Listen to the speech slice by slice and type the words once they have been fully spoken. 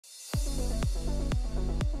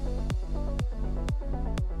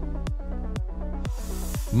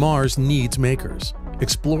Mars needs makers.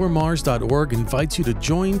 ExploreMars.Org invites you to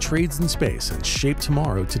join trades in space and shape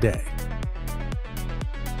tomorrow today.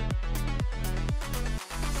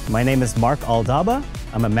 My name is Mark Aldaba.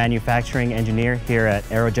 I'm a manufacturing engineer here at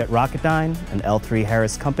Aerojet Rocketdyne, an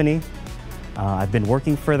L3Harris company. I've been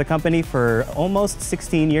working for the company for almost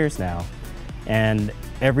 16 years now, and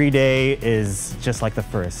every day is just like the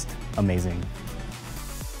first, amazing.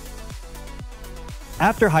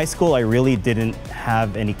 After high school, I really didn't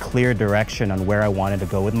have any clear direction on where I wanted to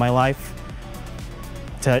go with my life.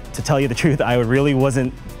 To tell you the truth, I really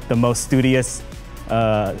wasn't the most studious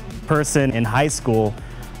person in high school.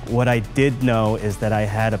 What I did know is that I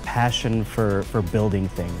had a passion for building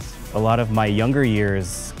things. A lot of my younger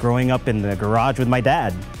years growing up in the garage with my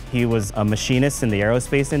dad. He was a machinist in the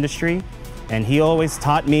aerospace industry, and he always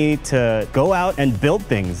taught me to go out and build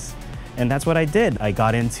things. And that's what I did. I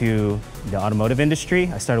got into the automotive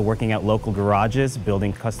industry. I started working at local garages,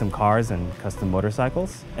 building custom cars and custom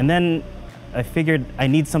motorcycles. And then I figured I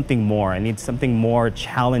need something more. I need something more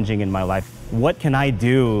challenging in my life. What can I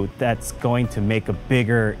do that's going to make a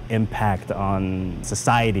bigger impact on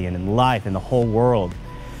society and in life and the whole world?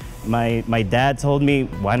 My dad told me,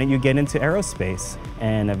 why don't you get into aerospace?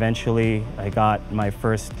 And eventually I got my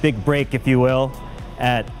first big break, if you will,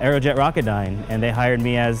 at Aerojet Rocketdyne, and they hired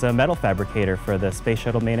me as a metal fabricator for the Space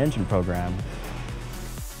Shuttle main engine program.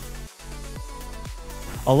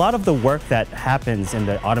 A lot of the work that happens in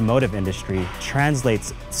the automotive industry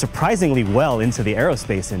translates surprisingly well into the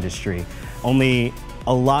aerospace industry, only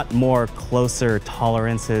a lot more closer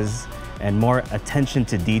tolerances and more attention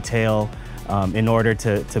to detail in order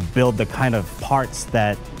to build the kind of parts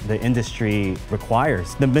that the industry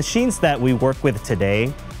requires. The machines that we work with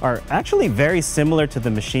today are actually very similar to the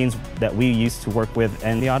machines that we used to work with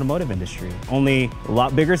in the automotive industry. Only a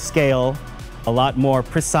lot bigger scale, a lot more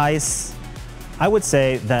precise. I would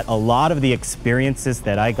say that a lot of the experiences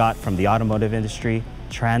that I got from the automotive industry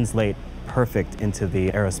translate perfect into the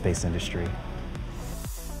aerospace industry.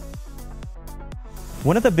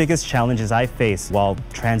 One of the biggest challenges I faced while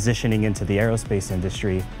transitioning into the aerospace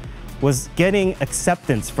industry was getting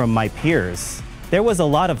acceptance from my peers. There was a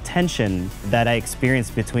lot of tension that I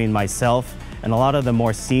experienced between myself and a lot of the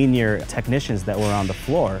more senior technicians that were on the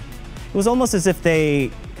floor. It was almost as if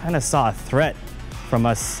they kind of saw a threat from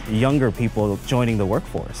us younger people joining the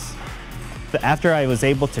workforce. But after I was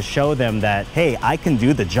able to show them that, hey, I can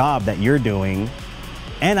do the job that you're doing,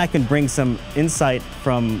 and I can bring some insight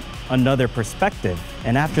from another perspective.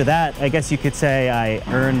 And after that, I guess you could say I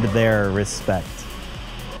earned their respect.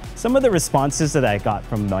 Some of the responses that I got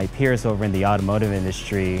from my peers over in the automotive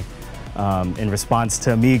industry in response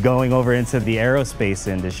to me going over into the aerospace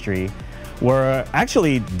industry were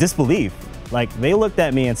actually disbelief. Like, they looked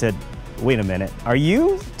at me and said, wait a minute, are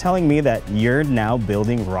you telling me that you're now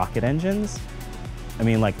building rocket engines? I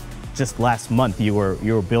mean, like, just last month you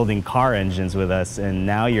were building car engines with us, and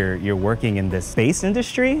now you're working in this space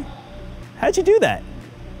industry? How'd you do that?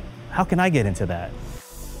 How can I get into that?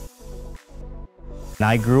 And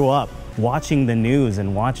I grew up watching the news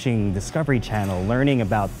and watching Discovery Channel, learning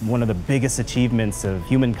about one of the biggest achievements of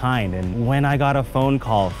humankind. And when I got a phone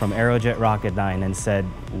call from Aerojet Rocketdyne and said,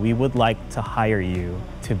 we would like to hire you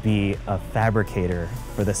to be a fabricator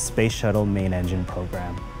for the Space Shuttle main engine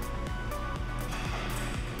program,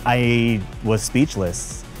 I was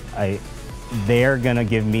speechless. They're gonna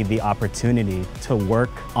give me the opportunity to work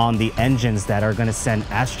on the engines that are gonna send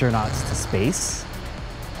astronauts to space.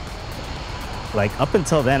 Like, up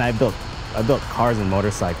until then, I built cars and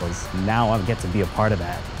motorcycles. Now I get to be a part of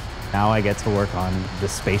that. Now I get to work on the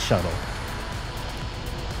space shuttle.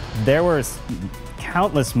 There were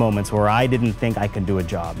countless moments where I didn't think I could do a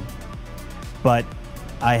job, but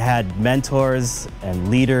I had mentors and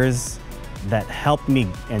leaders that helped me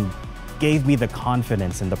and gave me the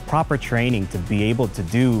confidence and the proper training to be able to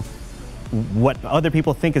do what other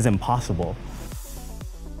people think is impossible.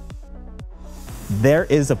 There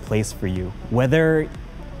is a place for you, whether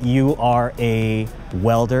you are a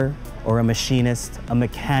welder or a machinist, a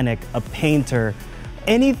mechanic, a painter,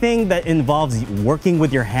 anything that involves working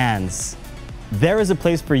with your hands. There is a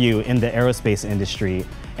place for you in the aerospace industry.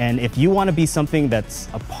 And if you want to be something that's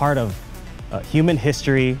a part of human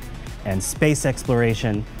history and space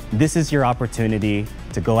exploration, this is your opportunity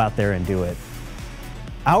to go out there and do it.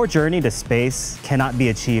 Our journey to space cannot be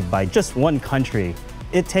achieved by just one country.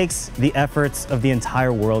 It takes the efforts of the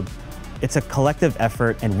entire world. It's a collective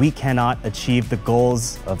effort, and we cannot achieve the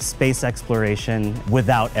goals of space exploration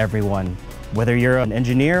without everyone, whether you're an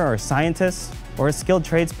engineer or a scientist or a skilled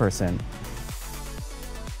tradesperson.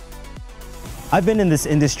 I've been in this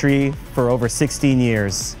industry for over 16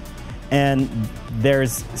 years, and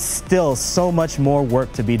there's still so much more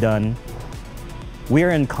work to be done. We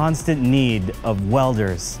are in constant need of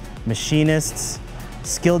welders, machinists,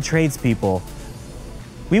 skilled tradespeople.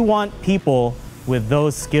 We want people with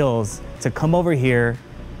those skills to come over here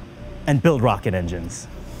and build rocket engines.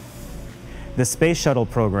 The Space Shuttle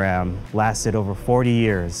program lasted over 40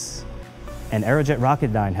 years, and Aerojet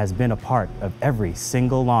Rocketdyne has been a part of every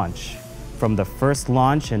single launch, from the first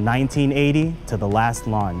launch in 1980 to the last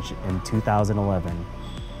launch in 2011.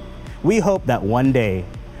 We hope that one day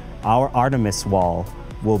our Artemis wall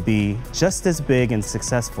will be just as big and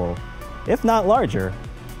successful, if not larger,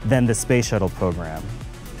 than the Space Shuttle program.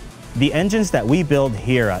 The engines that we build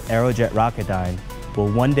here at Aerojet Rocketdyne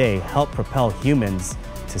will one day help propel humans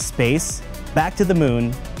to space, back to the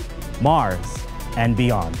moon, Mars, and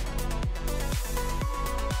beyond.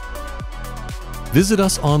 Visit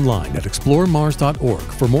us online at ExploreMars.Org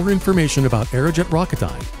for more information about Aerojet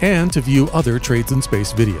Rocketdyne and to view other Trades in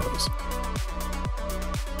Space videos.